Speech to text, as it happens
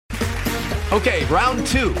Okay, round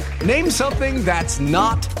two. Name something that's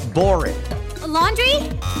not boring. A laundry?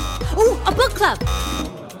 Ooh, a book club.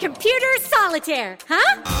 Computer solitaire,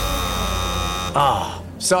 huh? Ah,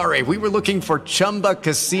 oh, sorry, we were looking for Chumba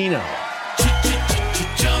Casino.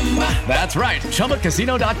 That's right,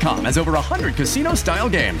 ChumbaCasino.com has over 100 casino-style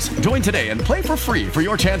games. Join today and play for free for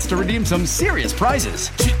your chance to redeem some serious prizes.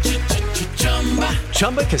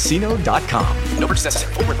 ChumbaCasino.com. No purchase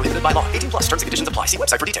necessary. Void where prohibited by law. 18 plus. Terms and conditions apply. See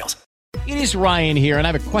website for details. It is Ryan here, and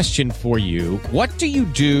I have a question for you. What do you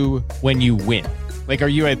do when you win? Like, are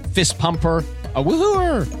you a fist pumper, a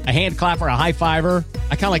woohooer, a hand clapper, a high fiver?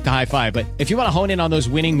 I kind of like the high five, but if you want to hone in on those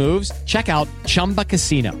winning moves, check out Chumba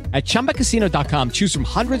Casino. At ChumbaCasino.com, choose from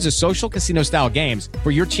hundreds of social casino-style games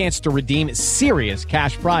for your chance to redeem serious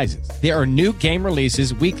cash prizes. There are new game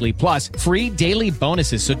releases weekly, plus free daily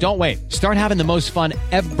bonuses, so don't wait. Start having the most fun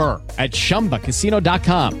ever at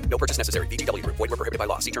ChumbaCasino.com. No purchase necessary. VGW. Void where prohibited by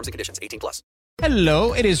law. See terms and conditions. 18 plus.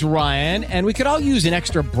 Hello, it is Ryan, and we could all use an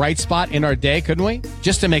extra bright spot in our day, couldn't we?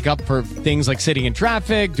 Just to make up for things like sitting in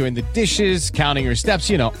traffic, doing the dishes, counting your steps,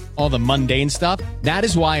 you know, all the mundane stuff. That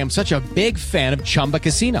is why I'm such a big fan of Chumba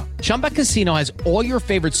Casino. Chumba Casino has all your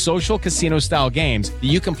favorite social casino-style games that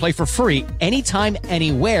you can play for free anytime,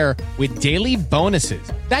 anywhere with daily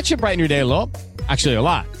bonuses. That should brighten your day a little. Actually, a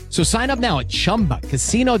lot. So sign up now at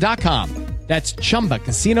ChumbaCasino.com. That's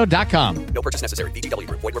ChumbaCasino.com. No purchase necessary. VGW.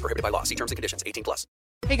 Void where prohibited by law. See terms and conditions. 18 plus.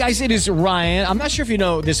 Hey guys, it is Ryan. I'm not sure if you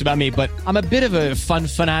know this about me, but I'm a bit of a fun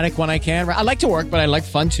fanatic when I can. I like to work, but I like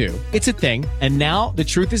fun too. It's a thing. And now the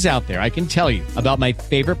truth is out there. I can tell you about my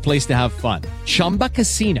favorite place to have fun. Chumba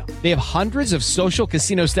Casino. They have hundreds of social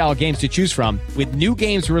casino style games to choose from with new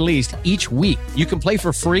games released each week. You can play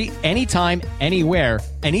for free anytime, anywhere.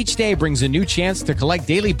 And each day brings a new chance to collect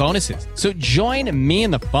daily bonuses. So join me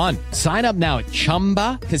in the fun. Sign up now at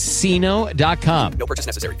ChumbaCasino.com. No purchase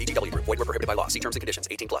necessary. VGW. Void where prohibited by law. See terms and conditions.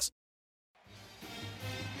 18 plus.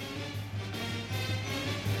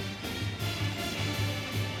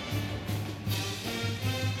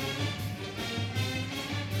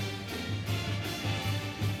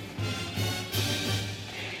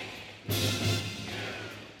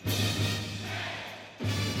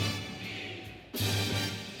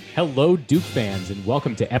 Hello, Duke fans, and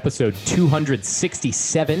welcome to episode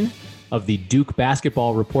 267 of the Duke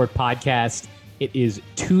Basketball Report podcast. It is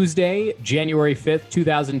Tuesday, January 5th,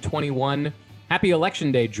 2021. Happy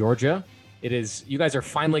Election Day, Georgia. It is. You guys are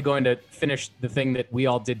finally going to finish the thing that we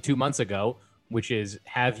all did 2 months ago, which is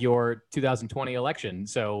have your 2020 election.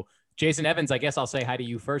 So, Jason Evans, I guess I'll say hi to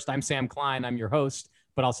you first. I'm Sam Klein. I'm your host,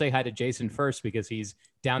 but I'll say hi to Jason first because he's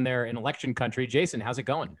down there in election country. Jason, how's it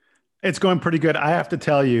going? It's going pretty good. I have to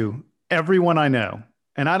tell you, everyone I know,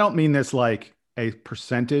 and I don't mean this like a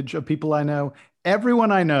percentage of people I know,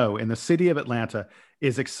 everyone I know in the city of Atlanta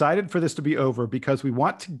is excited for this to be over because we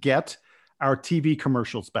want to get our TV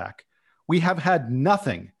commercials back. We have had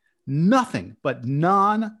nothing but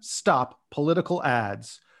non-stop political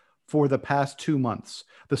ads for the past 2 months.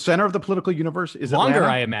 The center of the political universe is longer,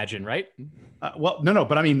 Atlanta. I imagine, right? No,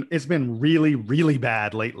 but I mean, it's been really, really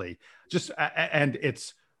bad lately. And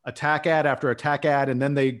it's attack ad after attack ad, and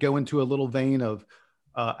then they go into a little vein of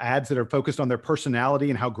ads that are focused on their personality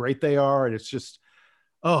and how great they are, and it's just,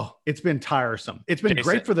 it's been tiresome. It's been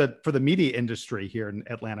great for the media industry here in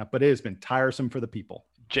Atlanta, but it has been tiresome for the people.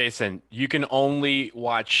 Jason, you can only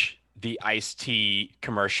watch the Ice-T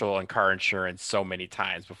commercial and car insurance so many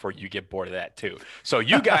times before you get bored of that too. So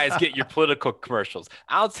you guys get your political commercials.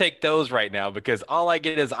 I'll take those right now because all I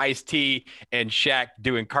get is Ice-T and Shaq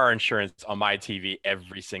doing car insurance on my TV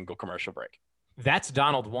every single commercial break. That's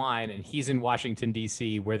Donald Wine, and he's in Washington,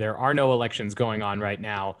 D.C., where there are no elections going on right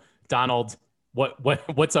now. Donald,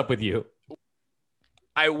 what's up with you?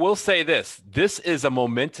 I will say this. This is a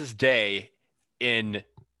momentous day in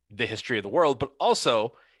the history of the world, but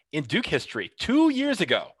also in Duke history. 2 years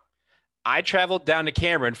ago, I traveled down to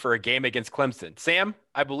Cameron for a game against Clemson. Sam,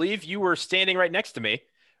 I believe you were standing right next to me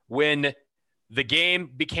when the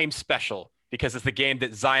game became special because it's the game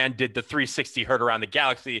that Zion did the 360 hurt around the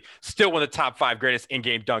galaxy, still one of the top 5 greatest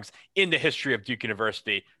in-game dunks in the history of Duke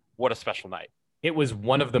University. What a special night. It was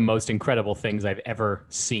one of the most incredible things I've ever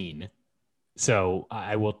seen. So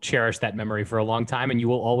I will cherish that memory for a long time, and you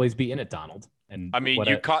will always be in it, Donald. And I mean,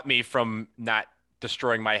 you caught me from not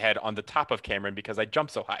destroying my head on the top of Cameron because I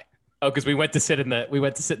jumped so high. Oh, because we went to sit in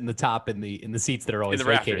the top in the seats that are always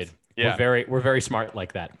vacated. Yeah. We're very smart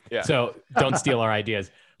like that. Yeah. So don't steal our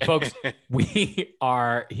ideas. Folks, we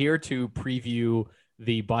are here to preview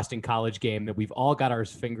the Boston College game that we've all got our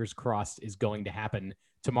fingers crossed is going to happen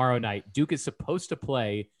tomorrow night. Duke is supposed to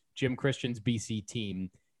play Jim Christian's BC team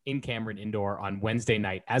in Cameron Indoor on Wednesday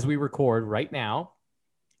night. As we record right now,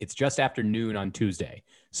 it's just after noon on Tuesday.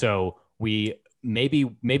 So we maybe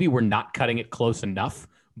we're not cutting it close enough,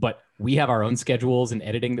 but we have our own schedules and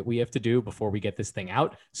editing that we have to do before we get this thing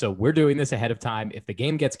out. So we're doing this ahead of time. If the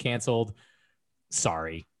game gets canceled,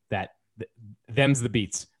 sorry, them's the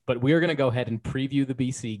beats. But we are going to go ahead and preview the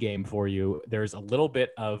BC game for you. There's a little bit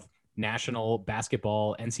of national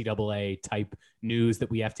basketball, NCAA type news that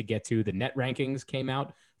we have to get to. The net rankings came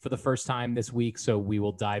out for the first time this week, so we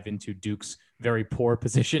will dive into Duke's very poor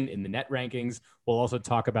position in the net rankings. We'll also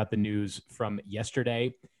talk about the news from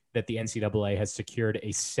yesterday that the NCAA has secured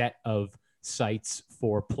a set of sites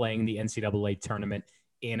for playing the NCAA tournament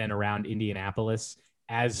in and around Indianapolis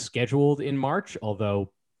as scheduled in March,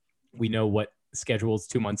 although we know what schedules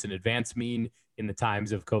 2 months in advance mean in the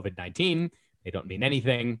times of COVID-19. They don't mean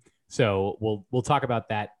anything. So we'll talk about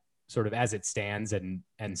that sort of as it stands and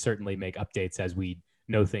certainly make updates as we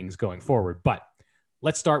know things going forward. But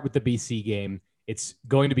let's start with the BC game. It's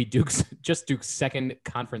going to be Duke's second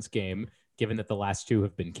conference game, given that the last two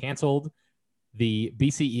have been canceled. The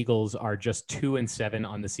BC Eagles are just 2-7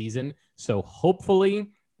 on the season. So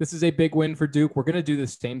hopefully this is a big win for Duke. We're going to do the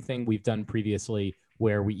same thing we've done previously,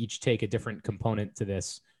 where we each take a different component to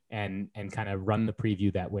this and kind of run the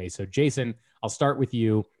preview that way. So Jason, I'll start with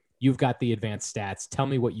you. You've got the advanced stats. Tell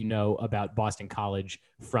me what you know about Boston College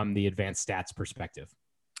from the advanced stats perspective.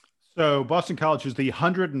 So Boston College is the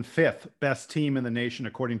 105th best team in the nation,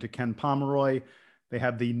 according to Ken Pomeroy. They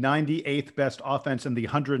have the 98th best offense and the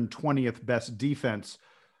 120th best defense.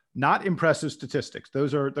 Not impressive statistics.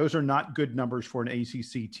 Those are not good numbers for an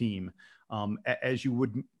ACC team. As you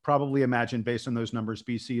would probably imagine, based on those numbers,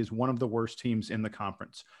 BC is one of the worst teams in the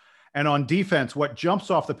conference. And on defense, what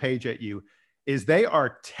jumps off the page at you is they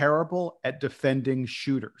are terrible at defending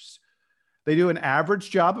shooters. They do an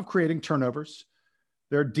average job of creating turnovers.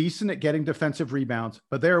 They're decent at getting defensive rebounds,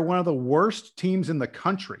 but they're one of the worst teams in the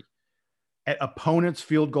country at opponents'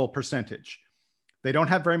 field goal percentage. They don't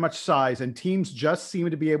have very much size, and teams just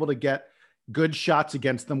seem to be able to get good shots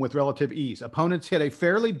against them with relative ease. Opponents hit a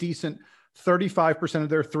fairly decent 35% of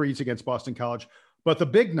their threes against Boston College. But the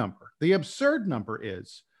big number, the absurd number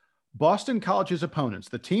is Boston College's opponents,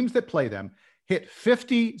 the teams that play them, hit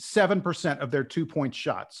 57% of their 2-point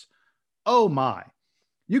shots. Oh my.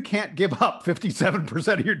 You can't give up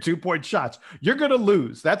 57% of your 2-point shots. You're going to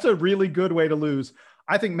lose. That's a really good way to lose.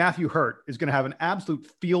 I think Matthew Hurt is going to have an absolute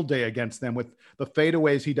field day against them with the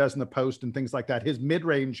fadeaways he does in the post and things like that. His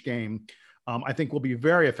mid-range game, I think, will be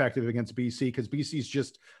very effective against BC because BC is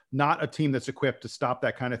just not a team that's equipped to stop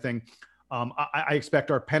that kind of thing. I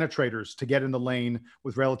expect our penetrators to get in the lane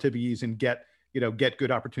with relative ease and get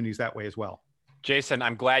good opportunities that way as well. Jason,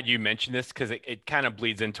 I'm glad you mentioned this because it kind of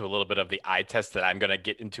bleeds into a little bit of the eye test that I'm going to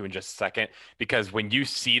get into in just a second. Because when you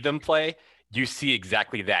see them play, you see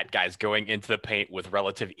exactly that, guys going into the paint with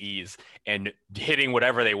relative ease and hitting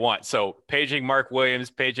whatever they want. So paging Mark Williams,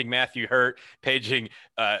 paging Matthew Hurt, paging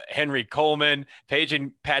Henry Coleman,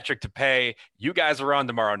 paging Patrick Tapay. You guys are on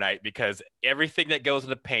tomorrow night because everything that goes in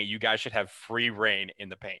the paint, you guys should have free reign in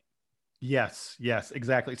the paint. Yes,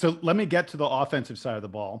 exactly. So let me get to the offensive side of the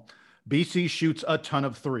ball. BC shoots a ton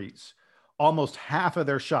of threes. Almost half of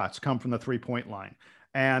their shots come from the 3-point line.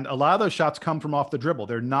 And a lot of those shots come from off the dribble.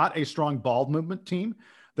 They're not a strong ball movement team.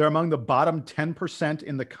 They're among the bottom 10%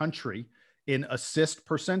 in the country in assist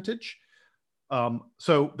percentage.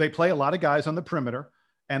 So they play a lot of guys on the perimeter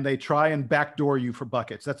and they try and backdoor you for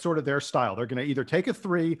buckets. That's sort of their style. They're going to either take a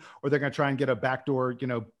three or they're going to try and get a backdoor,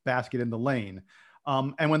 basket in the lane.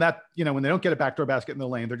 And when they don't get a backdoor basket in the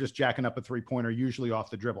lane, they're just jacking up a 3-pointer, usually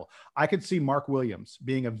off the dribble. I could see Mark Williams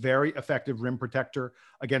being a very effective rim protector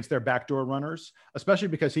against their backdoor runners, especially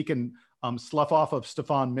because he can slough off of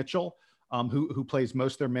Stephon Mitchell, who plays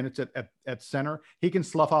most of their minutes at center. He can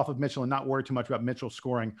slough off of Mitchell and not worry too much about Mitchell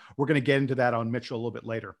scoring. We're going to get into that on Mitchell a little bit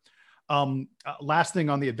later. Last thing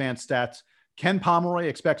on the advanced stats, Ken Pomeroy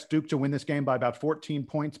expects Duke to win this game by about 14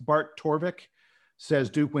 points. Bart Torvik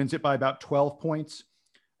says Duke wins it by about 12 points.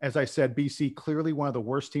 As I said, BC clearly one of the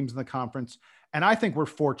worst teams in the conference. And I think we're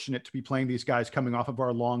fortunate to be playing these guys coming off of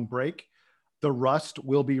our long break. The rust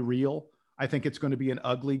will be real. I think it's going to be an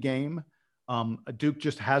ugly game. Duke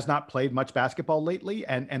just has not played much basketball lately,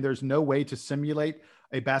 and there's no way to simulate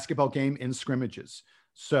a basketball game in scrimmages.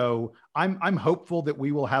 So I'm hopeful that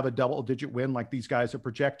we will have a double-digit win like these guys are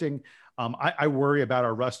projecting. I worry about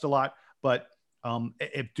our rust a lot, but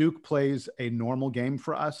if Duke plays a normal game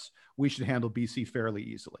for us, we should handle BC fairly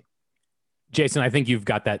easily. Jason, I think you've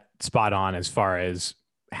got that spot on as far as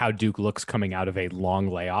how Duke looks coming out of a long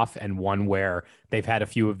layoff and one where they've had a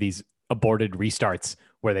few of these aborted restarts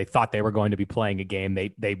where they thought they were going to be playing a game.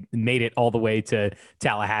 They made it all the way to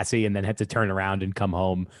Tallahassee and then had to turn around and come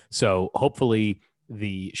home. So hopefully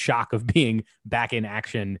the shock of being back in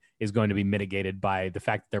action is going to be mitigated by the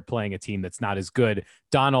fact that they're playing a team that's not as good.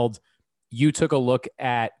 Donald, you took a look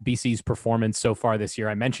at BC's performance so far this year.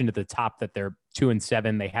 I mentioned at the top that they're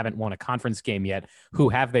 2-7. They haven't won a conference game yet. Who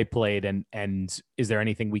have they played? And is there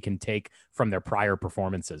anything we can take from their prior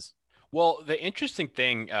performances? Well, the interesting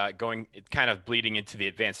thing going kind of bleeding into the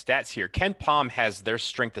advanced stats here, Ken Pom has their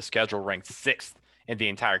strength of schedule ranked 6th in the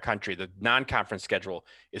entire country. The non-conference schedule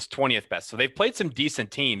is 20th best. So they've played some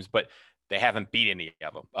decent teams, but they haven't beat any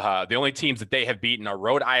of them. The only teams that they have beaten are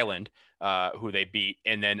Rhode Island, who they beat,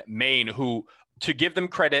 and then Maine, who, to give them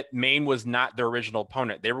credit, Maine was not their original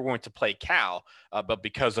opponent. They were going to play Cal, but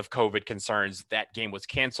because of COVID concerns, that game was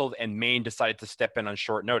canceled, and Maine decided to step in on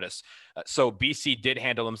short notice. So BC did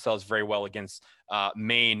handle themselves very well against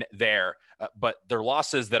Maine there, but their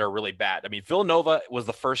losses that are really bad. I mean, Villanova was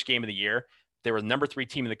the first game of the year. They were the number 3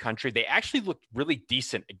 team in the country. They actually looked really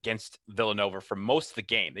decent against Villanova for most of the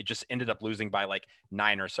game. They just ended up losing by like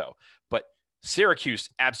 9 or so. But Syracuse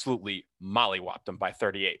absolutely mollywopped them by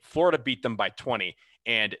 38. Florida beat them by 20.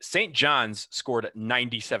 And St. John's scored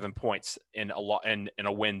 97 points in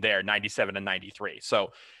a win there, 97-93.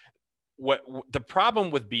 So what the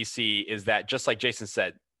problem with BC is that, just like Jason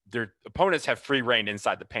said, their opponents have free reign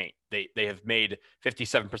inside the paint. They have made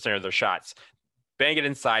 57% of their shots. Bang it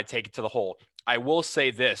inside, take it to the hole. I will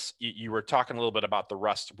say this, you were talking a little bit about the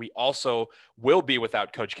rust. We also will be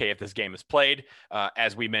without Coach K if this game is played.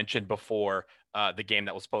 As we mentioned before, the game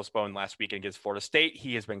that was postponed last weekend against Florida State,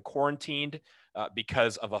 he has been quarantined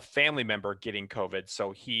because of a family member getting COVID.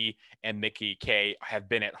 So he and Mickey K have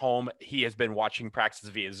been at home. He has been watching practices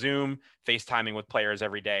via Zoom, FaceTiming with players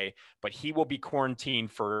every day, but he will be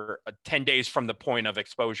quarantined for 10 days from the point of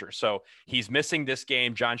exposure. So he's missing this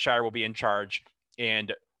game. John Shire will be in charge,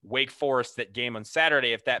 and Wake Forest, that game on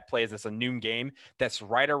Saturday, if that plays, it's a noon game. That's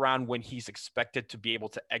right around when he's expected to be able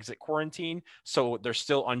to exit quarantine. So they're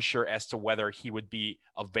still unsure as to whether he would be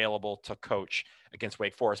available to coach against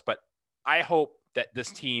Wake Forest. But I hope that this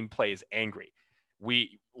team plays angry.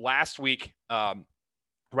 Last week,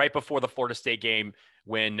 right before the Florida State game,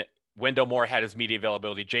 when Wendell Moore had his media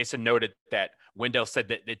availability, Jason noted that Wendell said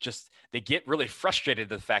that they get really frustrated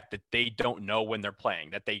at the fact that they don't know when they're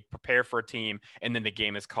playing, that they prepare for a team and then the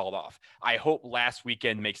game is called off. I hope last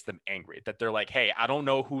weekend makes them angry, that they're like, hey, I don't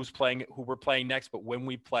know who we're playing next, but when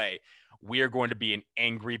we play, we are going to be an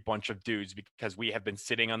angry bunch of dudes because we have been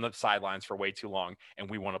sitting on the sidelines for way too long and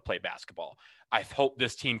we want to play basketball. I hope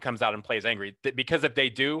this team comes out and plays angry, because if they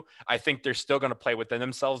do, I think they're still going to play within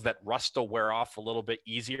themselves. That rust will wear off a little bit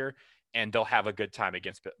easier and they'll have a good time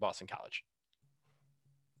against Boston College.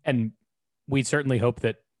 And we certainly hope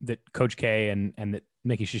that Coach K and that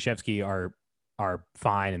Mickey Krzyzewski are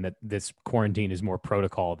fine, and that this quarantine is more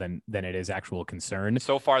protocol than it is actual concern.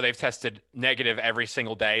 So far, they've tested negative every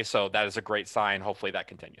single day, so that is a great sign. Hopefully that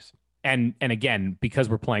continues. And again, because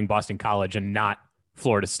we're playing Boston College and not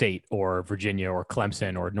Florida State or Virginia or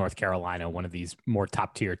Clemson or North Carolina, one of these more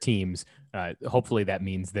top tier teams, hopefully that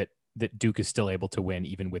means that Duke is still able to win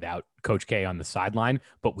even without Coach K on the sideline,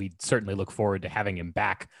 but we certainly look forward to having him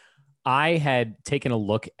back. I had taken a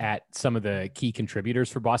look at some of the key contributors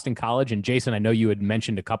for Boston College, and Jason, I know you had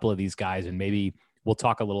mentioned a couple of these guys, and maybe we'll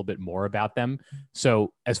talk a little bit more about them.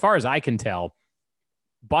 So as far as I can tell,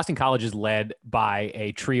 Boston College is led by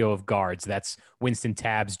a trio of guards. That's Winston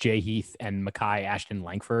Tabbs, Jay Heath, and Makai Ashton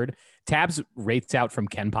Langford. Tabbs rates out from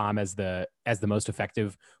Ken Pom as the most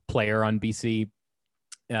effective player on BC.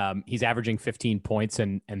 He's averaging 15 points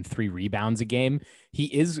and 3 rebounds a game. He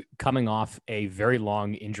is coming off a very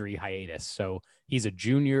long injury hiatus. So he's a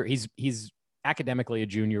junior. He's academically a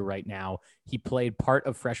junior right now. He played part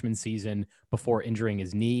of freshman season before injuring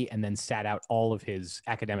his knee and then sat out all of his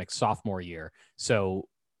academic sophomore year. So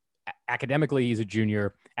academically, he's a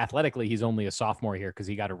junior. Athletically, he's only a sophomore here because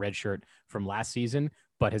he got a red shirt from last season,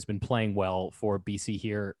 but has been playing well for BC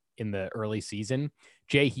here in the early season.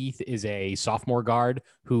 Jay Heath is a sophomore guard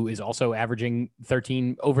who is also averaging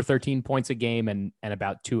over 13 points a game and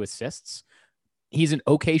about 2 assists. He's an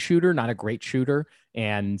okay shooter, not a great shooter.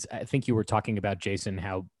 And I think you were talking about, Jason,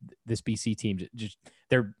 how this BC team,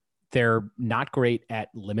 they're not great at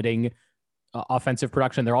limiting offensive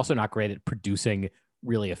production. They're also not great at producing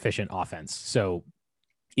really efficient offense. So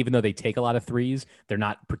even though they take a lot of threes, they're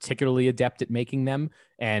not particularly adept at making them,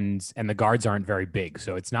 and the guards aren't very big.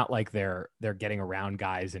 So it's not like they're getting around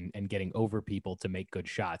guys and getting over people to make good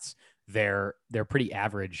shots. They're pretty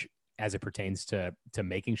average as it pertains to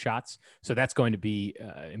making shots. So that's going to be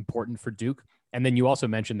important for Duke. And then you also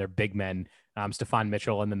mentioned their big men. Stephon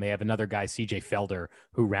Mitchell, and then they have another guy, CJ Felder,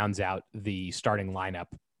 who rounds out the starting lineup.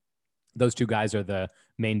 Those two guys are the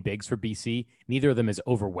main bigs for BC. Neither of them is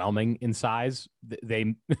overwhelming in size.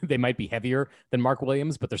 They might be heavier than Mark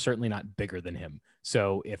Williams, but they're certainly not bigger than him.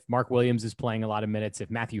 So if Mark Williams is playing a lot of minutes,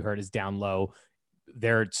 if Matthew Hurt is down low,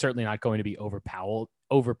 they're certainly not going to be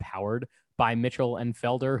overpowered by Mitchell and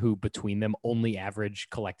Felder, who between them only average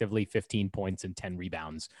collectively 15 points and 10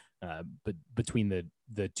 rebounds, but between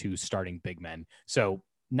the two starting big men. So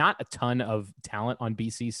not a ton of talent on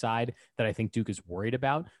BC's side that I think Duke is worried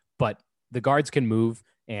about, but the guards can move,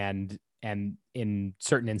 and in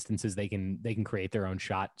certain instances they can create their own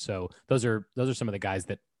shot. So those are some of the guys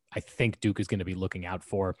that I think Duke is going to be looking out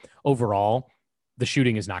for. Overall, the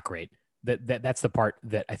shooting is not great. That's the part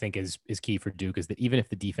that I think is key for Duke, is that even if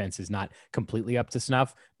the defense is not completely up to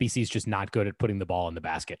snuff, BC is just not good at putting the ball in the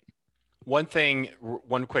basket. One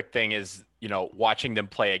quick thing is, watching them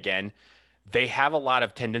play again, they have a lot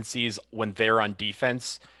of tendencies when they're on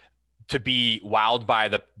defense to be wowed by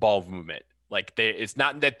the ball movement. Like it's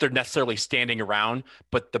not that they're necessarily standing around,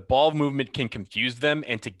 but the ball movement can confuse them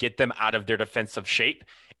and to get them out of their defensive shape.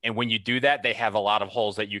 And when you do that, they have a lot of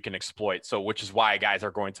holes that you can exploit. So, which is why guys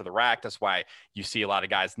are going to the rack. That's why you see a lot of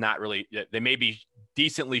guys they may be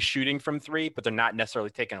decently shooting from three, but they're not necessarily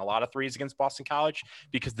taking a lot of threes against Boston College,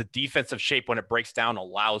 because the defensive shape, when it breaks down,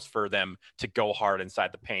 allows for them to go hard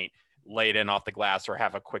inside the paint, lay it in off the glass, or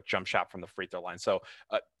have a quick jump shot from the free throw line. So,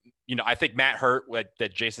 I think Matt Hurt,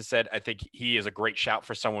 that Jason said, I think he is a great shout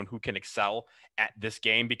for someone who can excel at this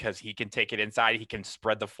game, because he can take it inside, he can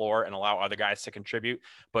spread the floor and allow other guys to contribute.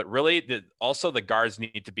 But really, also the guards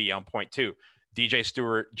need to be on point too. DJ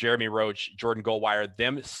Stewart, Jeremy Roach, Jordan Goldwire,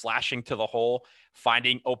 them slashing to the hole,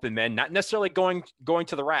 finding open men, not necessarily going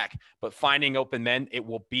to the rack, but finding open men. It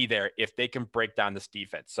will be there if they can break down this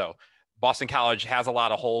defense. So Boston College has a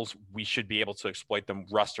lot of holes. We should be able to exploit them,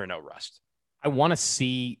 rust or no rust. I want to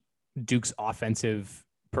see Duke's offensive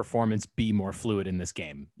performance be more fluid in this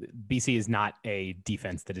game. BC is not a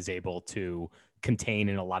defense that is able to contain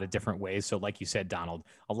in a lot of different ways. So like you said, Donald,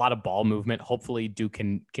 a lot of ball movement. Hopefully Duke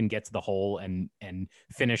can get to the hole and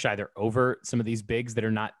finish either over some of these bigs that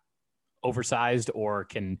are not oversized, or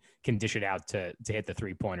can dish it out to hit the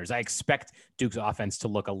 3-pointers. I expect Duke's offense to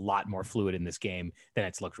look a lot more fluid in this game than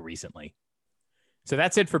it's looked recently. So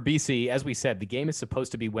that's it for BC. As we said, the game is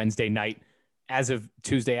supposed to be Wednesday night. As of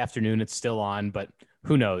Tuesday afternoon, it's still on, but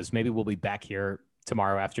who knows? Maybe we'll be back here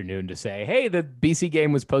tomorrow afternoon to say, hey, the BC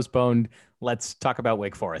game was postponed. Let's talk about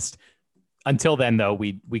Wake Forest. Until then, though,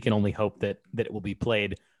 we can only hope that it will be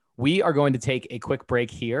played. We are going to take a quick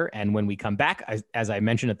break here, and when we come back, as I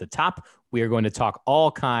mentioned at the top, we are going to talk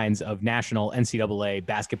all kinds of national NCAA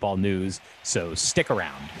basketball news, so stick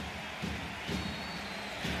around.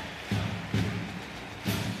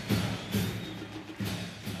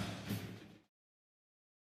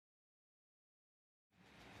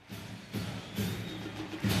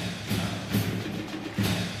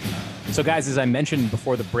 So, guys, as I mentioned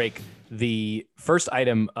before the break, the first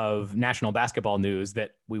item of national basketball news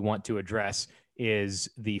that we want to address is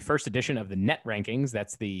the first edition of the net rankings.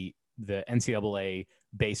 That's the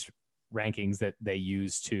NCAA-based rankings that they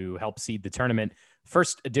use to help seed the tournament.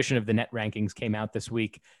 First edition of the net rankings came out this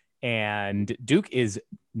week, and Duke is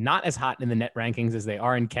not as hot in the net rankings as they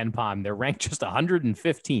are in KenPom. They're ranked just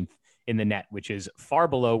 115th in the net, which is far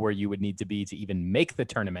below where you would need to be to even make the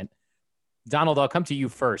tournament. Donald, I'll come to you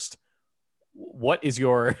first. What is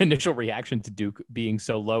your initial reaction to Duke being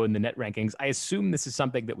so low in the net rankings? I assume this is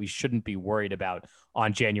something that we shouldn't be worried about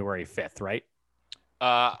on January 5th, right?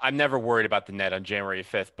 I'm never worried about the net on January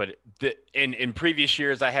 5th, but in previous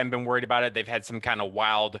years, I haven't been worried about it. They've had some kind of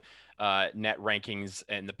wild net rankings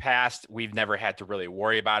in the past. We've never had to really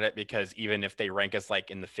worry about it, because even if they rank us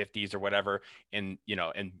like in the 50s or whatever, and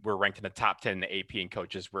we're ranked in the top 10 in the AP and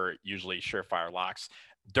coaches, we're usually surefire locks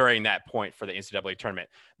during that point for the NCAA tournament.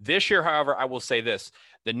 This year, however, I will say this: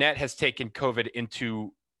 the net has taken COVID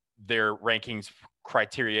into their rankings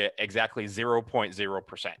criteria exactly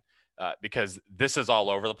 0.0%. Because this is all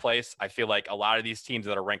over the place. I feel like a lot of these teams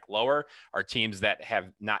that are ranked lower are teams that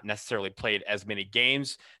have not necessarily played as many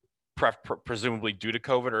games, presumably due to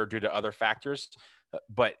COVID or due to other factors,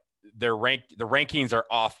 but the rankings are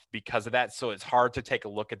off because of that. So it's hard to take a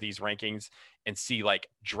look at these rankings and see like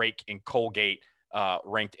Drake and Colgate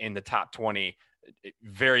ranked in the top 20.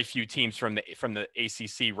 Very few teams from the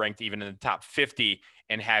ACC ranked even in the top 50,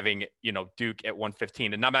 and having, Duke at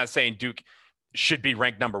 115. And I'm not saying Duke should be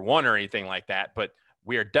ranked number one or anything like that, but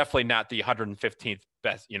we are definitely not the 115th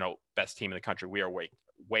best team in the country. We are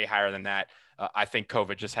way higher than that. I think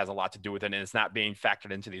COVID just has a lot to do with it, and it's not being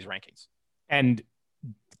factored into these rankings. And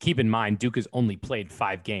keep in mind, Duke has only played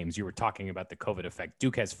 5 games. You were talking about the COVID effect.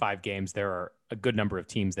 Duke has 5 games. There are a good number of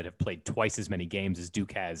teams that have played twice as many games as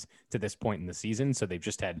Duke has to this point in the season. So they've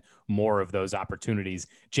just had more of those opportunities.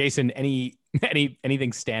 Jason,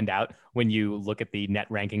 anything stand out when you look at the net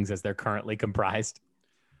rankings as they're currently comprised?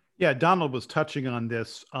 Yeah, Donald was touching on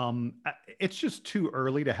this. It's just too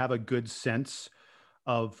early to have a good sense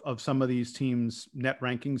of some of these teams' net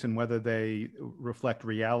rankings and whether they reflect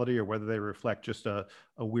reality or whether they reflect just a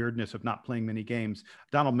weirdness of not playing many games.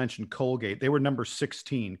 Donald mentioned Colgate. They were number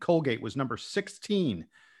 16. Colgate was number 16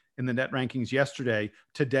 in the net rankings yesterday.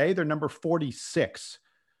 Today, they're number 46.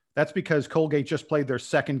 That's because Colgate just played their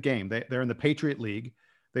second game. They're in the Patriot League.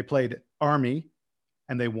 They played Army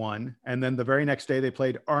and they won. And then the very next day, they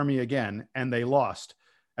played Army again and they lost.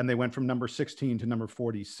 And they went from number 16 to number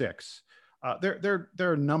 46. There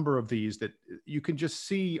are a number of these that you can just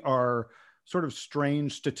see are sort of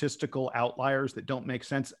strange statistical outliers that don't make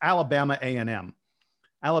sense. Alabama A&M.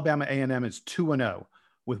 Alabama A&M is 2-0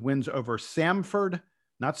 with wins over Samford,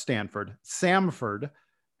 not Stanford, Samford,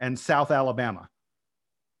 and South Alabama.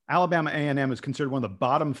 Alabama A&M is considered one of the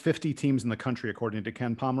bottom 50 teams in the country, according to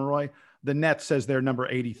Ken Pomeroy. The Net says they're number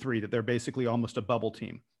 83, that they're basically almost a bubble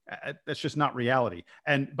team. That's just not reality.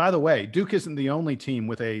 And by the way, Duke isn't the only team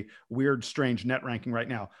with a weird, strange net ranking right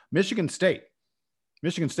now. Michigan State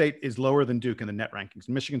is lower than Duke in the net rankings.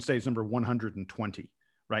 Michigan State is number 120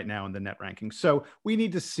 right now in the net rankings. So we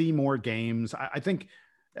need to see more games. I think,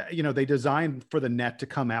 they designed for the net to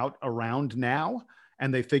come out around now,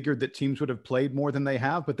 and they figured that teams would have played more than they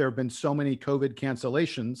have, but there have been so many COVID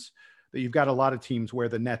cancellations that you've got a lot of teams where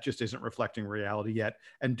the net just isn't reflecting reality yet,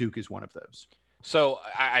 and Duke is one of those. So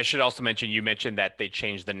I should also mention, you mentioned that they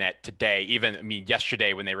changed the net today.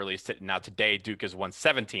 Yesterday when they released it. Now today, Duke is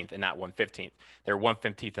 117th and not 115th. They're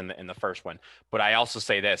 115th in the first one. But I also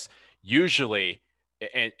say this, usually,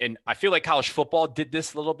 and I feel like college football did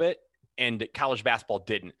this a little bit and college basketball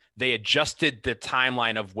didn't. They adjusted the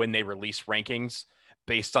timeline of when they release rankings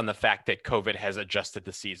based on the fact that COVID has adjusted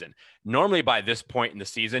the season. Normally by this point in the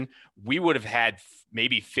season, we would have had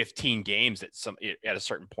maybe 15 games at a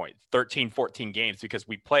certain point, 13, 14 games, because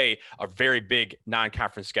we play a very big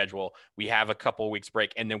non-conference schedule. We have a couple of weeks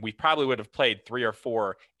break, and then we probably would have played 3 or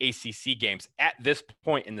 4 ACC games at this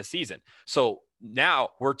point in the season. So now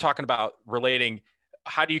we're talking about relating,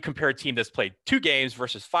 how do you compare a team that's played 2 games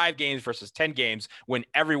versus 5 games versus 10 games when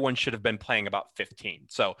everyone should have been playing about 15?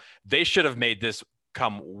 So they should have made this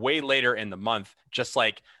come way later in the month, just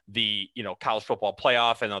like the college football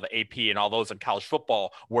playoff and all the AP and all those in college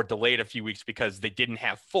football were delayed a few weeks because they didn't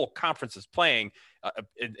have full conferences playing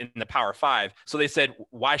in the Power 5. So they said,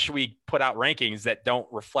 why should we put out rankings that don't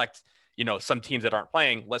reflect some teams that aren't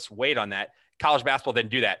playing? Let's wait on that. College basketball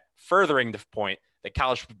didn't do that, furthering the point that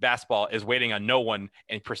college basketball is waiting on no one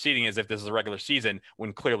and proceeding as if this is a regular season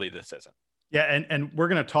when clearly this isn't. Yeah, and we're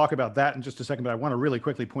going to talk about that in just a second, but I want to really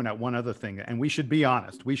quickly point out one other thing, and we should be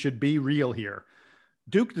honest. We should be real here.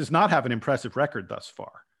 Duke does not have an impressive record thus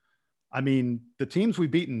far. I mean, the teams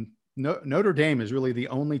we've beaten, Notre Dame is really the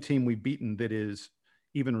only team we've beaten that is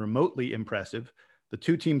even remotely impressive. The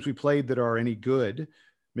 2 teams we played that are any good,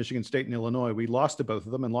 Michigan State and Illinois, we lost to both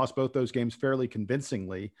of them and lost both those games fairly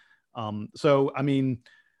convincingly. So, I mean,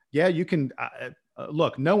 yeah, you can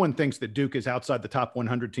look, no one thinks that Duke is outside the top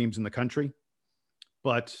 100 teams in the country.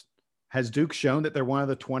 But has Duke shown that they're one of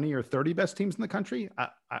the 20 or 30 best teams in the country?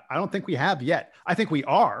 I don't think we have yet. I think we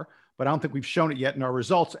are, but I don't think we've shown it yet in our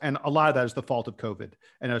results. And a lot of that is the fault of COVID.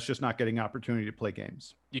 And it's just not getting an opportunity to play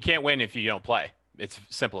games. You can't win if you don't play. It's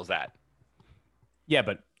simple as that. Yeah,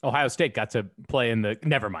 but Ohio State got to play in the.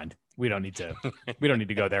 Never mind. We don't need to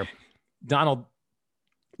go there. Donald,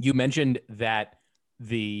 you mentioned that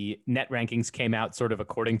the net rankings came out sort of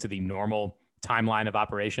according to the normal timeline of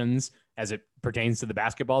operations as it pertains to the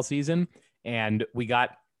basketball season. And we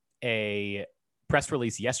got a press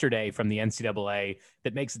release yesterday from the NCAA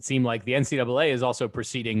that makes it seem like the NCAA is also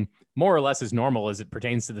proceeding more or less as normal as it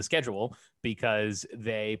pertains to the schedule, because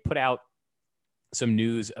they put out some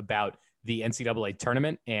news about the NCAA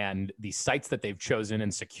tournament and the sites that they've chosen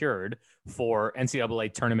and secured for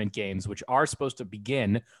NCAA tournament games, which are supposed to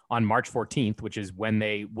begin on March 14th, which is when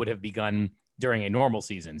they would have begun during a normal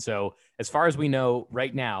season. So as far as we know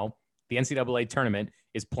right now, the NCAA tournament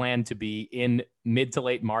is planned to be in mid to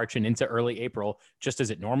late March and into early April, just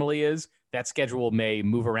as it normally is. That schedule may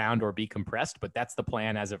move around or be compressed, but that's the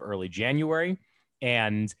plan as of early January.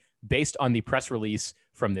 And based on the press release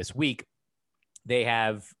from this week, they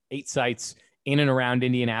have 8 sites in and around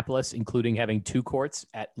Indianapolis, including having 2 courts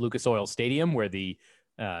at Lucas Oil Stadium, where the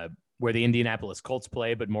Indianapolis Colts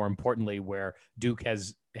play, but more importantly, where Duke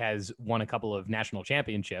has has won a couple of national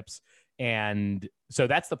championships. And so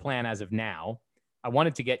that's the plan as of now. I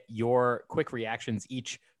wanted to get your quick reactions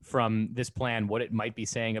each from this plan, what it might be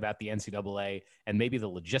saying about the NCAA and maybe the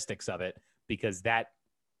logistics of it, because that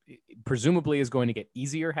presumably is going to get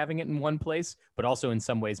easier having it in one place, but also in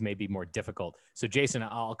some ways may be more difficult. So Jason,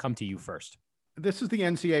 I'll come to you first. This is the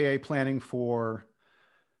NCAA planning for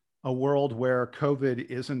a world where COVID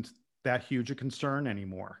isn't that huge a concern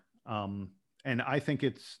anymore. And I think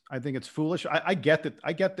it's foolish. I get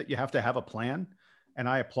that you have to have a plan, and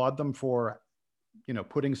I applaud them for,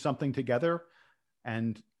 putting something together,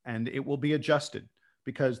 and it will be adjusted,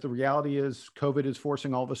 because the reality is COVID is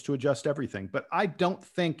forcing all of us to adjust everything. But I don't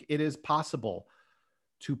think it is possible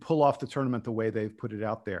to pull off the tournament the way they've put it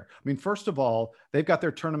out there. I mean, first of all, they've got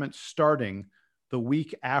their tournament starting the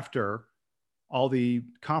week after all the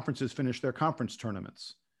conferences finish their conference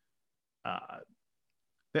tournaments.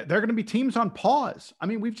 There are going to be teams on pause. I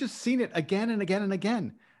mean, we've just seen it again and again and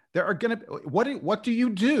again. There are going to, what do you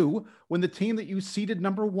do when the team that you seeded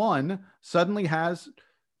number one suddenly has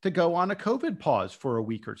to go on a COVID pause for a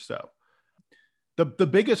week or so? The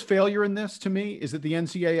biggest failure in this to me is that the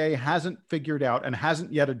NCAA hasn't figured out and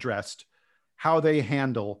hasn't yet addressed how they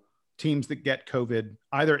handle teams that get COVID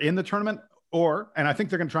either in the tournament and I think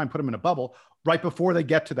they're going to try and put them in a bubble right before they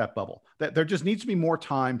get to that bubble. That there just needs to be more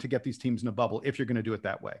time to get these teams in a bubble if you're going to do it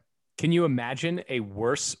that way. Can you imagine a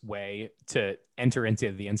worse way to enter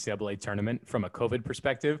into the NCAA tournament from a COVID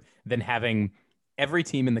perspective than having every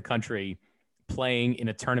team in the country playing in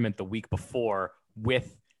a tournament the week before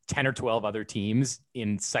with 10 or 12 other teams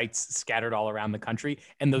in sites scattered all around the country,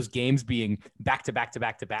 and those games being back to back to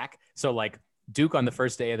back to back? So like Duke on the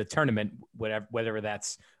first day of the tournament, whether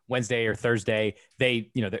that's Wednesday or Thursday, they're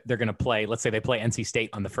going to play, let's say they play NC State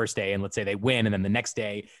on the first day, and let's say they win. And then the next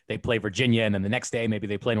day they play Virginia. And then the next day, maybe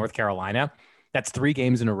they play North Carolina. That's 3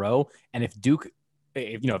 games in a row. And if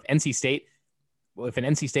if an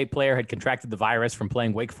NC State player had contracted the virus from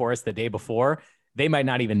playing Wake Forest the day before, they might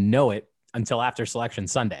not even know it until after Selection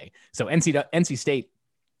Sunday. So NC State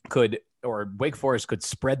or Wake Forest could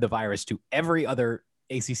spread the virus to every other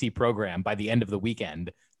ACC program by the end of the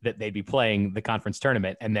weekend that they'd be playing the conference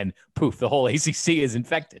tournament, and then poof, the whole ACC is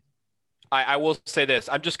infected. I will say this.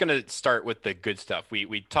 I'm just going to start with the good stuff.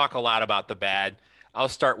 We talk a lot about the bad. I'll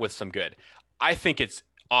start with some good. I think it's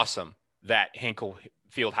awesome that Hinkle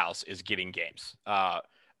Fieldhouse is getting games.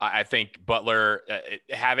 I think Butler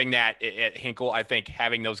having that at Hinkle, I think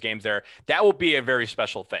having those games there, that will be a very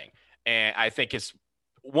special thing. And I think it's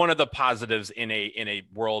one of the positives in a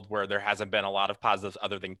world where there hasn't been a lot of positives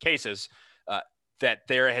other than cases, that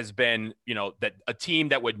there has been, that a team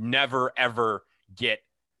that would never, ever get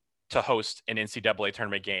to host an NCAA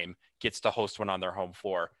tournament game gets to host one on their home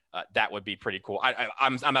floor. That would be pretty cool.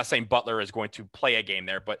 I'm not saying Butler is going to play a game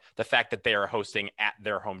there, but the fact that they are hosting at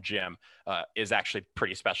their home gym is actually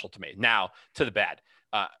pretty special to me. Now, to the bad.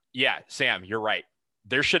 Yeah, Sam, you're right.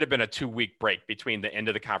 There should have been a 2-week break between the end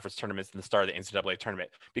of the conference tournaments and the start of the NCAA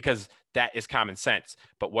tournament, because that is common sense.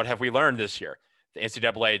 But what have we learned this year? The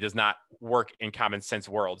NCAA does not work in common sense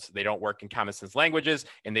worlds. They don't work in common sense languages,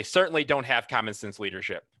 and they certainly don't have common sense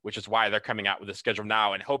leadership, which is why they're coming out with a schedule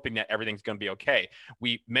now and hoping that everything's going to be okay.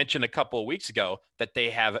 We mentioned a couple of weeks ago that they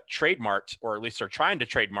have trademarked, or at least are trying to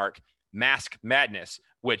trademark, Mask Madness,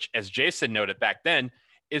 which, as Jason noted back then,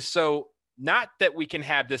 is so not that we can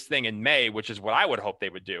have this thing in May, which is what I would hope they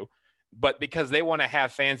would do, but because they want to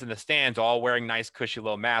have fans in the stands all wearing nice, cushy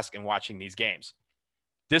little masks and watching these games.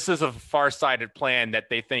 This is a far-sighted plan that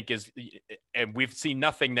they think is, and we've seen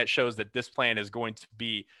nothing that shows that this plan is going to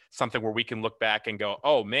be something where we can look back and go,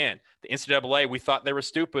 oh man, the NCAA, we thought they were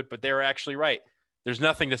stupid, but they were actually right. There's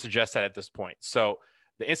nothing to suggest that at this point. So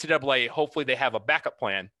the NCAA, hopefully they have a backup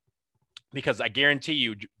plan, because I guarantee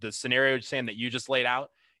you the scenario, Sam, that you just laid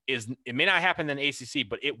out it may not happen in ACC,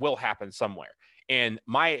 but it will happen somewhere. And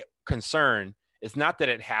my concern is not that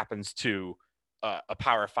it happens to a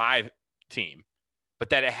Power 5 team, but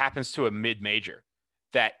that it happens to a mid-major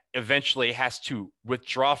that eventually has to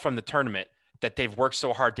withdraw from the tournament that they've worked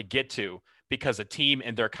so hard to get to because a team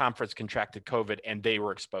in their conference contracted COVID and they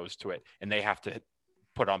were exposed to it and they have to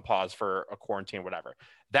put on pause for a quarantine or whatever.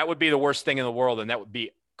 That would be the worst thing in the world, and that would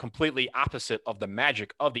be completely opposite of the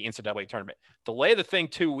magic of the NCAA tournament. Delay the thing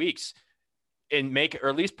 2 weeks and or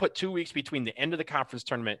at least put 2 weeks between the end of the conference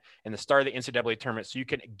tournament and the start of the NCAA tournament, so you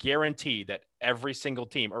can guarantee that every single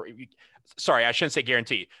team, sorry, I shouldn't say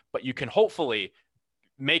guarantee, but you can hopefully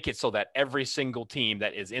make it so that every single team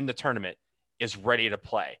that is in the tournament is ready to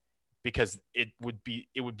play, because it would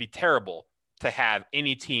be terrible to have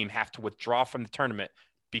any team have to withdraw from the tournament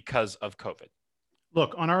because of COVID.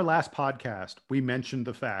 Look, on our last podcast, we mentioned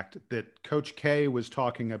the fact that Coach K was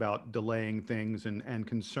talking about delaying things and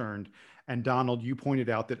concerned. And Donald, you pointed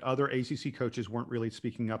out that other ACC coaches weren't really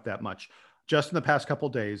speaking up that much. Just in the past couple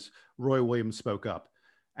of days, Roy Williams spoke up,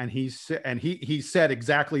 and he said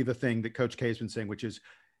exactly the thing that Coach K has been saying, which is,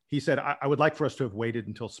 he said, I would like for us to have waited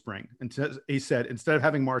until spring. And he said, instead of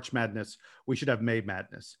having March Madness, we should have May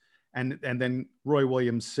Madness. And then Roy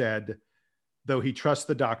Williams said, though he trusts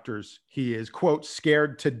the doctors, he is, quote,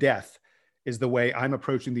 scared to death is the way I'm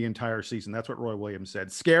approaching the entire season. That's what Roy Williams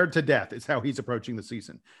said. Scared to death is how he's approaching the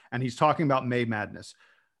season. And he's talking about May Madness.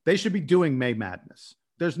 They should be doing May Madness.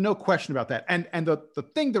 There's no question about that. And the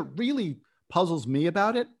thing that really puzzles me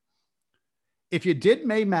about it, if you did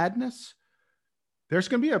May Madness, there's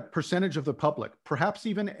going to be a percentage of the public, perhaps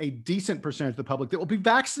even a decent percentage of the public, that will be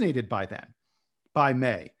vaccinated by then, by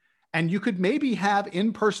May. And you could maybe have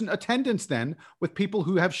in-person attendance then with people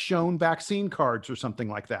who have shown vaccine cards or something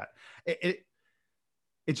like that. It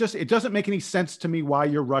doesn't make any sense to me why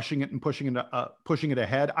you're rushing it and pushing it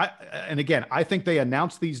ahead. And again, I think they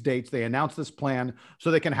announced these dates, they announced this plan so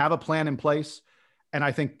they can have a plan in place. And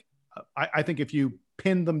I think if you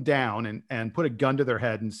pin them down and put a gun to their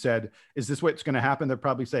head and said, is this what's going to happen? They'll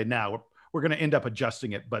probably say, no, we're going to end up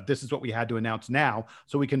adjusting it, but this is what we had to announce now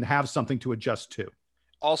so we can have something to adjust to.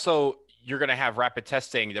 Also, you're going to have rapid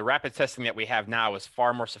testing. The rapid testing that we have now is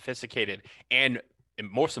far more sophisticated and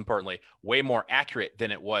most importantly, way more accurate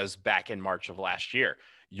than it was back in March of last year.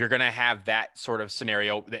 You're going to have that sort of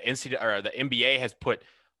scenario. The NBA has put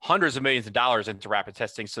hundreds of millions of dollars into rapid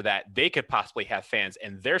testing so that they could possibly have fans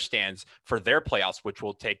in their stands for their playoffs, which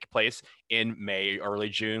will take place in May, early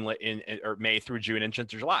June, or May through June into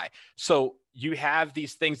July. So you have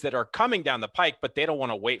these things that are coming down the pike, but they don't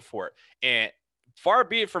want to wait for it. And far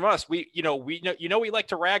be it from us, we like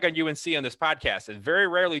to rag on UNC on this podcast, and very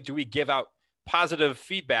rarely do we give out positive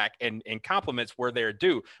feedback and compliments where they're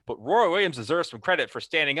due. But Roy Williams deserves some credit for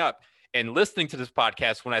standing up and listening to this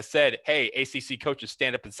podcast when I said, hey, ACC coaches,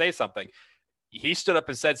 stand up and say something. He stood up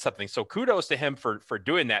and said something. So kudos to him for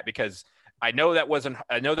doing that, because I know that wasn't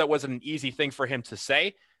an easy thing for him to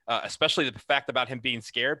say, especially the fact about him being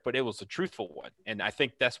scared, but it was a truthful one. And I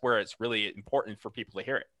think that's where it's really important for people to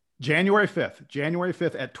hear it. January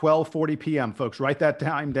 5th at 12:40 p.m., folks, write that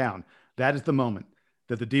time down. That is the moment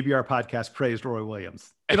that the DBR podcast praised Roy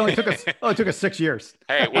Williams. It only took us 6 years.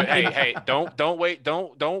 Hey, don't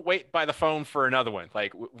wait by the phone for another one.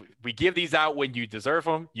 Like we give these out when you deserve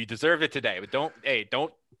them. You deserve it today, but don't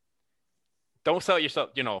sell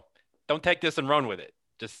yourself. Don't take this and run with it.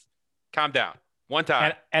 Just calm down one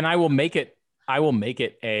time. And I will make it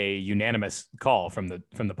a unanimous call from the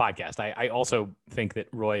podcast. I also think that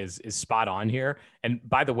Roy is spot on here. And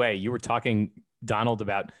by the way, you were talking, Donald,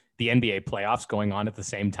 about the NBA playoffs going on at the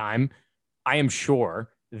same time. I am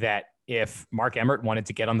sure that if Mark Emmert wanted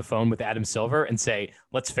to get on the phone with Adam Silver and say,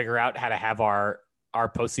 let's figure out how to have our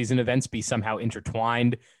postseason events be somehow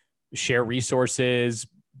intertwined, share resources,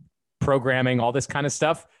 programming, all this kind of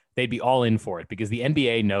stuff, they'd be all in for it, because the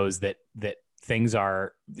NBA knows that things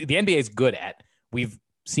are, the NBA is good at, we've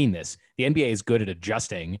seen this, the NBA is good at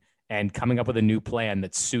adjusting and coming up with a new plan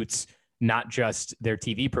that suits not just their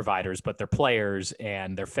TV providers, but their players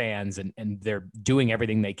and their fans, and they're doing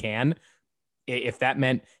everything they can. If that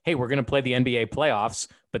meant, hey, we're going to play the NBA playoffs,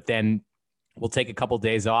 but then we'll take a couple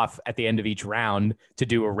days off at the end of each round to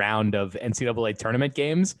do a round of NCAA tournament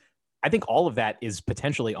games, I think all of that is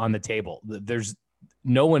potentially on the table. There's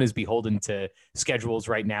no one is beholden to schedules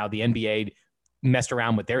right now. The NBA messed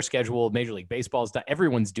around with their schedule. Major League Baseball's done.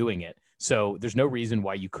 Everyone's doing it. So there's no reason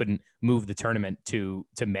why you couldn't move the tournament to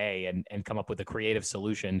May and come up with a creative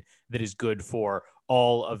solution that is good for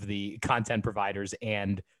all of the content providers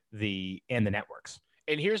and the networks.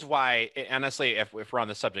 And here's why, honestly, if we're on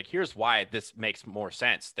the subject, here's why this makes more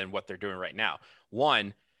sense than what they're doing right now.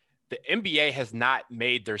 One, the NBA has not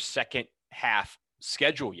made their second half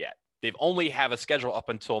schedule yet. They've only have a schedule up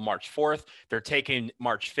until March 4th. They're taking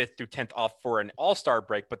March 5th through 10th off for an all-star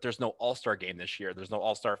break, but there's no all-star game this year. There's no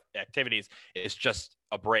all-star activities. It's just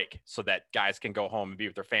a break so that guys can go home and be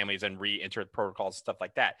with their families and re-enter the protocols, stuff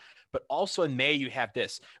like that. But also in May, you have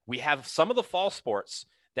this. We have some of the fall sports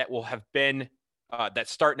that will have been that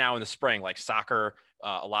start now in the spring, like soccer,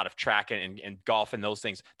 a lot of track and golf and those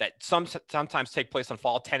things that sometimes take place on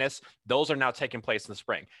fall. Tennis, those are now taking place in the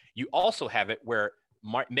spring. You also have it where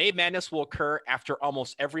May Madness will occur after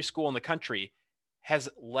almost every school in the country has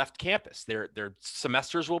left campus. Their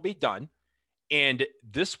semesters will be done, And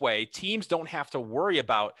this way, teams don't have to worry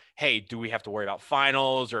about, hey, do we have to worry about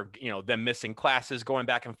finals or, them missing classes, going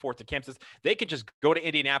back and forth to campuses? They could just go to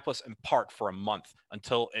Indianapolis and park for a month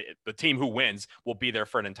until the team who wins will be there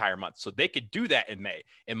for an entire month. So they could do that in May.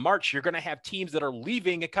 In March, you're going to have teams that are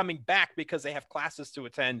leaving and coming back because they have classes to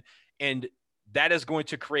attend. And that is going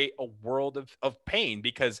to create a world of pain,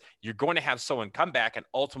 because you're going to have someone come back and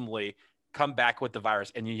ultimately come back with the virus,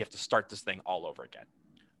 and you have to start this thing all over again.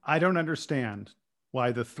 I don't understand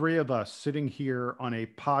why the three of us sitting here on a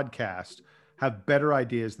podcast have better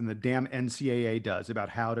ideas than the damn NCAA does about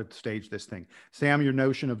how to stage this thing. Sam, your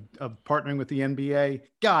notion of partnering with the NBA,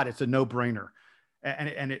 God, it's a no-brainer.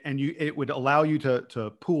 It would allow you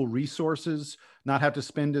to pool resources, not have to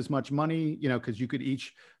spend as much money, because you could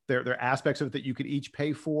each, there are aspects of it that you could each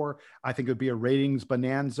pay for. I think it would be a ratings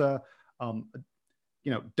bonanza.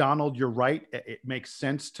 Donald, you're right. It makes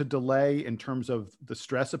sense to delay in terms of the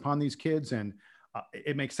stress upon these kids. And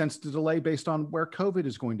it makes sense to delay based on where COVID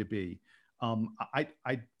is going to be. I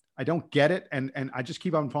don't get it. And I just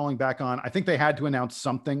keep on falling back on, I think they had to announce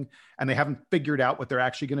something, and they haven't figured out what they're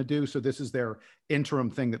actually going to do. So this is their interim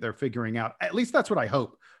thing that they're figuring out. At least that's what I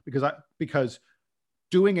hope, because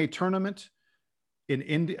doing a tournament in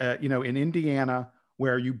Indiana,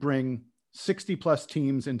 where you bring 60 plus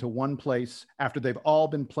teams into one place after they've all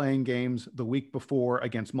been playing games the week before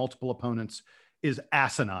against multiple opponents, is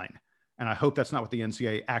asinine. And I hope that's not what the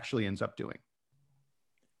NCAA actually ends up doing.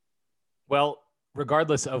 Well,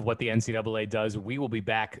 regardless of what the NCAA does, we will be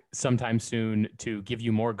back sometime soon to give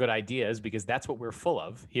you more good ideas, because that's what we're full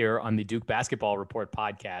of here on the Duke Basketball Report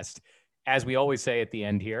podcast. As we always say at the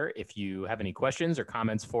end here, if you have any questions or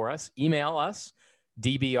comments for us, email us,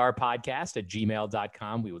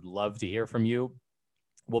 dbrpodcast@gmail.com. We would love to hear from you.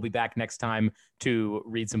 We'll be back next time to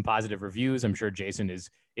read some positive reviews. I'm sure Jason is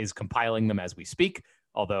compiling them as we speak,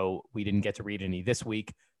 although we didn't get to read any this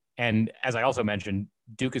week. And as I also mentioned,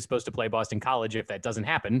 Duke is supposed to play Boston College. If that doesn't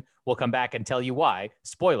happen, we'll come back and tell you why.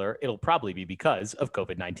 Spoiler, it'll probably be because of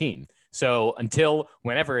COVID-19. So until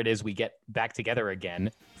whenever it is we get back together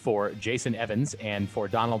again, for Jason Evans and for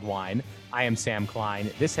Donald Wine, I am Sam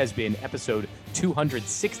Klein. This has been episode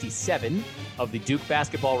 267 of the Duke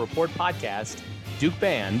Basketball Report podcast. Duke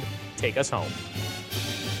Band, take us home.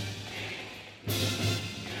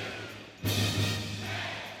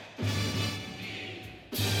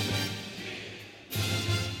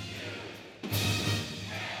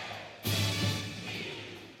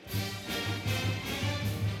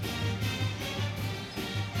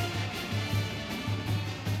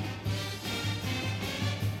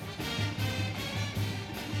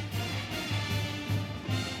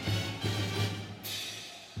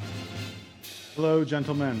 Hello,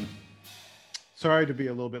 gentlemen. Sorry to be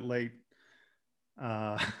a little bit late.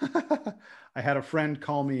 I had a friend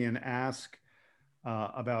call me and ask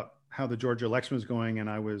about how the Georgia election was going, and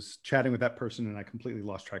I was chatting with that person, and I completely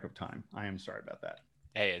lost track of time. I am sorry about that.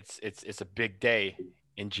 Hey, it's a big day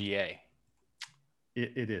in GA.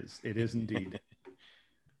 It is indeed.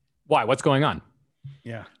 Why? What's going on?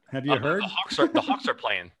 Yeah. Have you heard? The Hawks are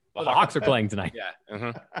playing. The Hawks are playing tonight. Yeah.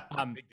 Mm-hmm.